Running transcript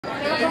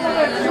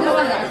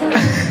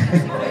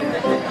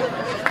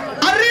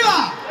Arriba!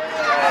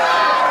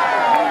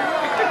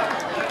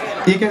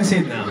 You can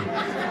sit now.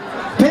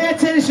 Pay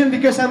attention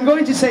because I'm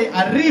going to say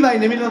arriba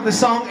in the middle of the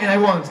song and I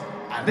want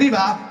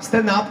arriba,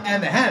 stand up,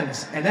 and the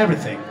hands and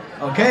everything.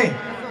 Okay?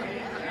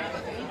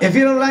 If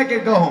you don't like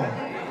it, go home.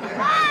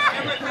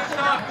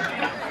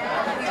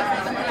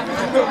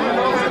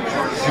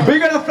 We're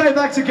gonna fly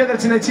back together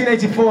to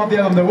 1984 of the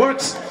album The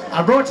Works,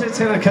 a Roger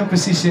Taylor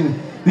composition.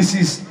 This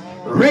is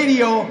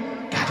Radio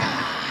Gaga.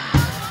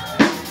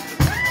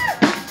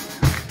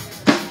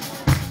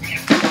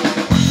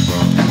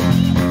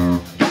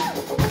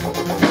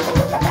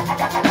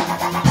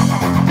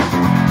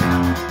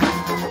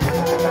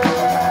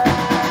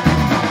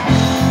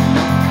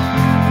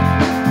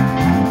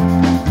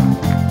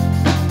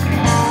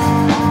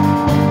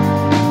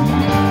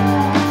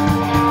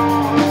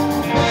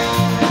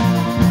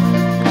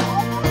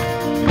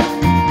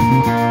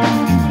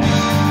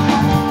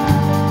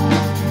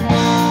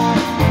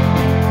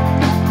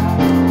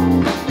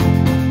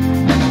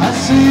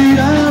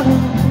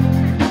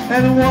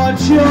 And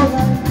watch your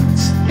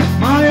lights,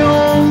 my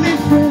only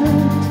friend,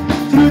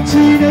 through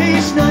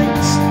teenage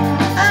nights,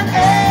 and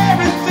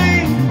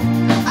everything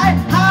I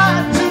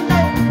had to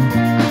know,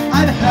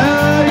 I've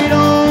heard it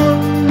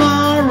on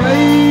my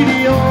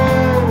radio.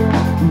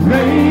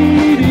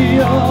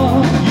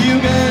 You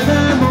gave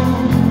them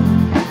all,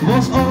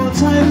 those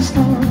all-time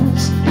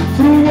stars,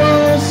 through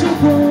walls of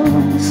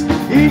walls,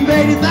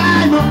 invaded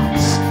thy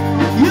months.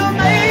 You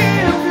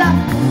made us laugh,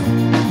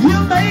 you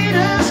made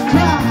us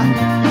cry.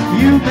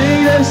 You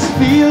made us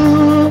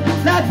feel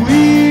like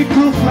we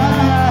could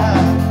fly.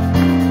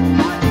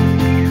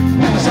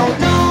 So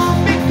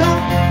don't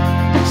become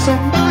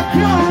some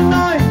background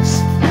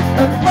noise,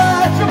 a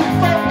bathroom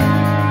full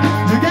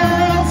the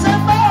girls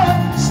and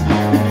boys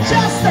that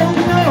just don't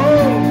know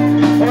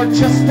or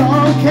just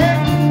don't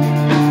care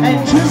and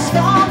just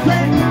don't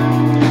play.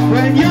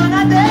 When you're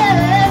not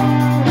there,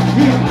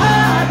 you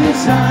have the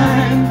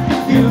time,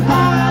 you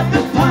have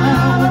the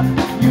power,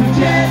 you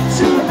get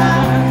to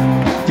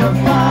have your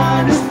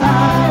finest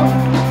hour.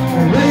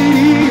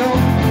 Radio,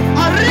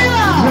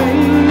 arriba!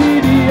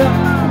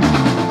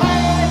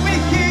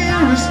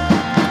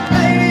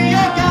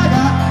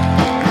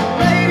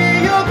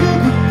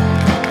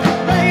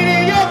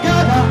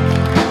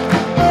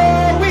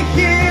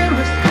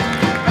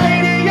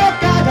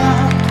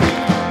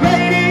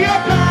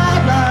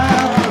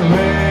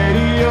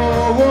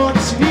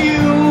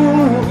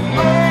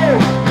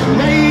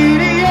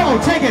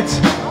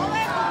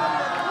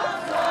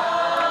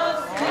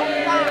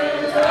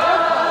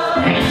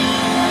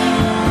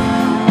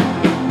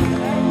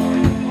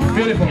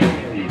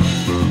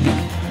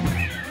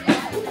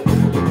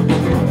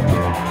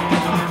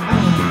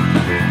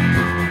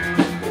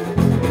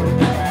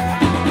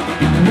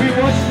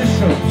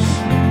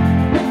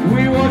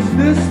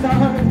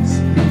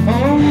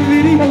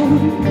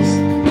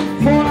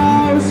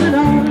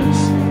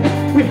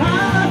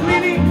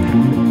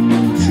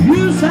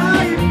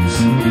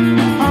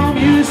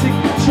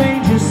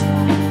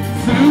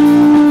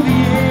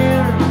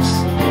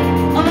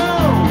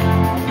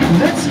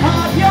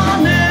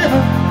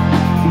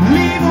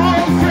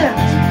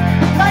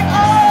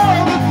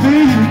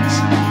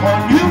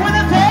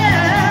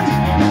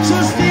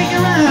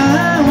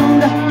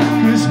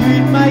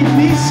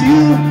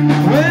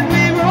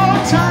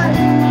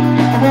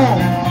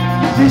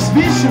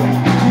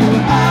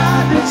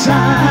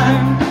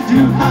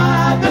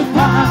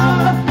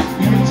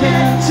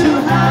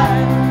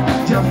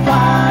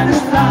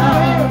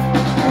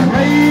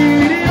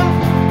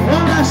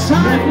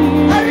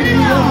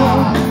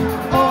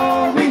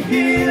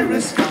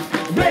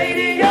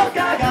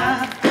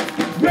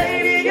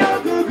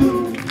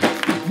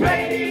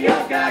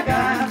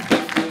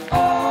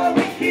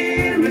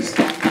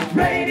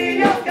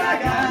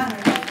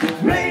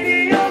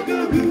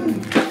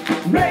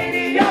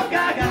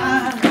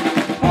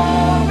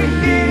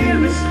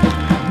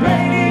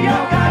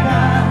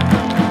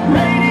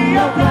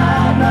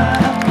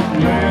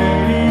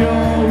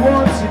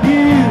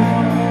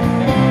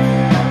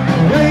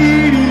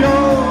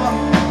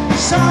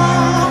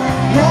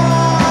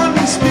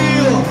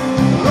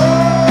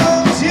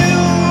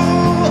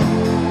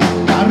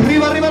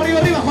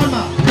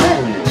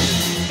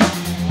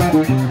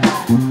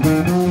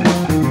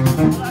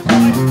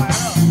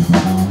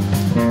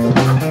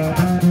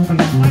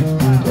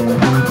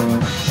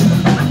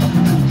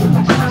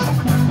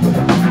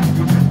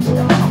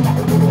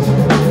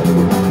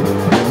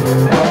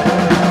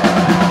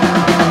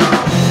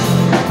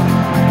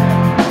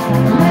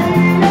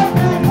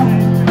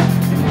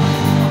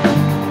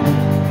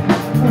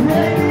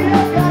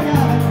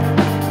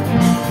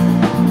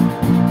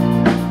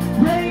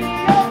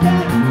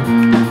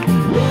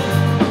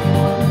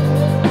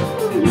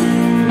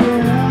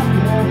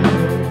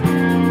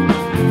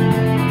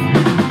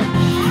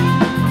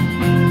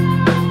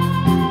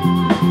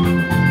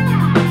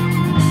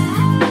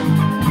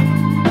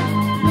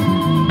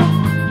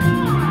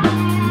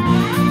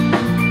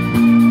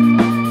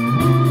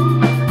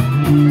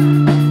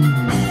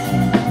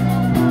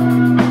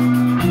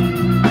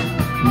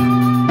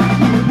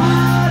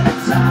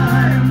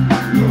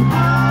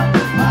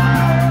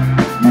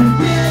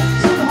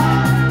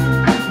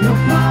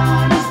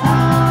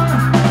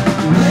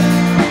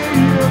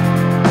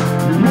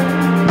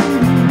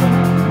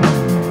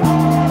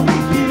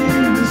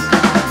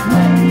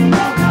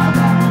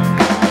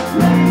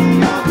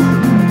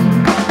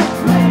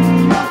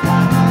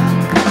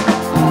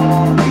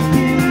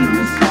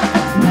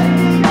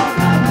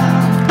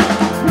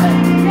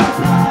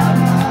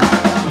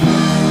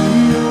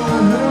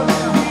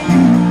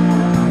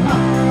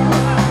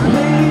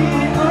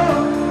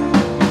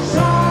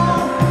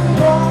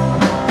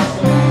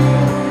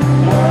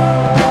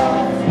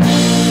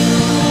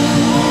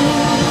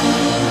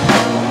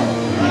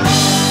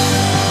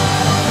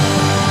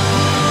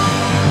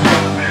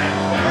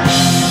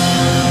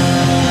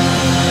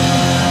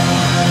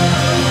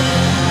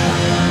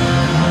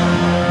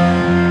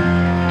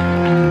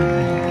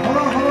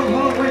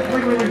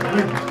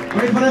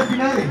 Wait para el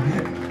final.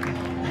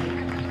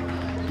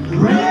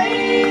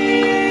 Radio.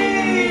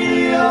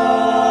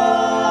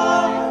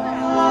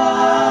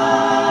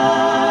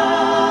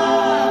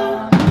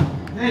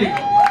 There you go.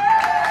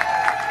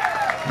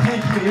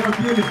 Thank you, you're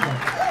beautiful.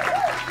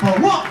 For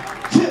what?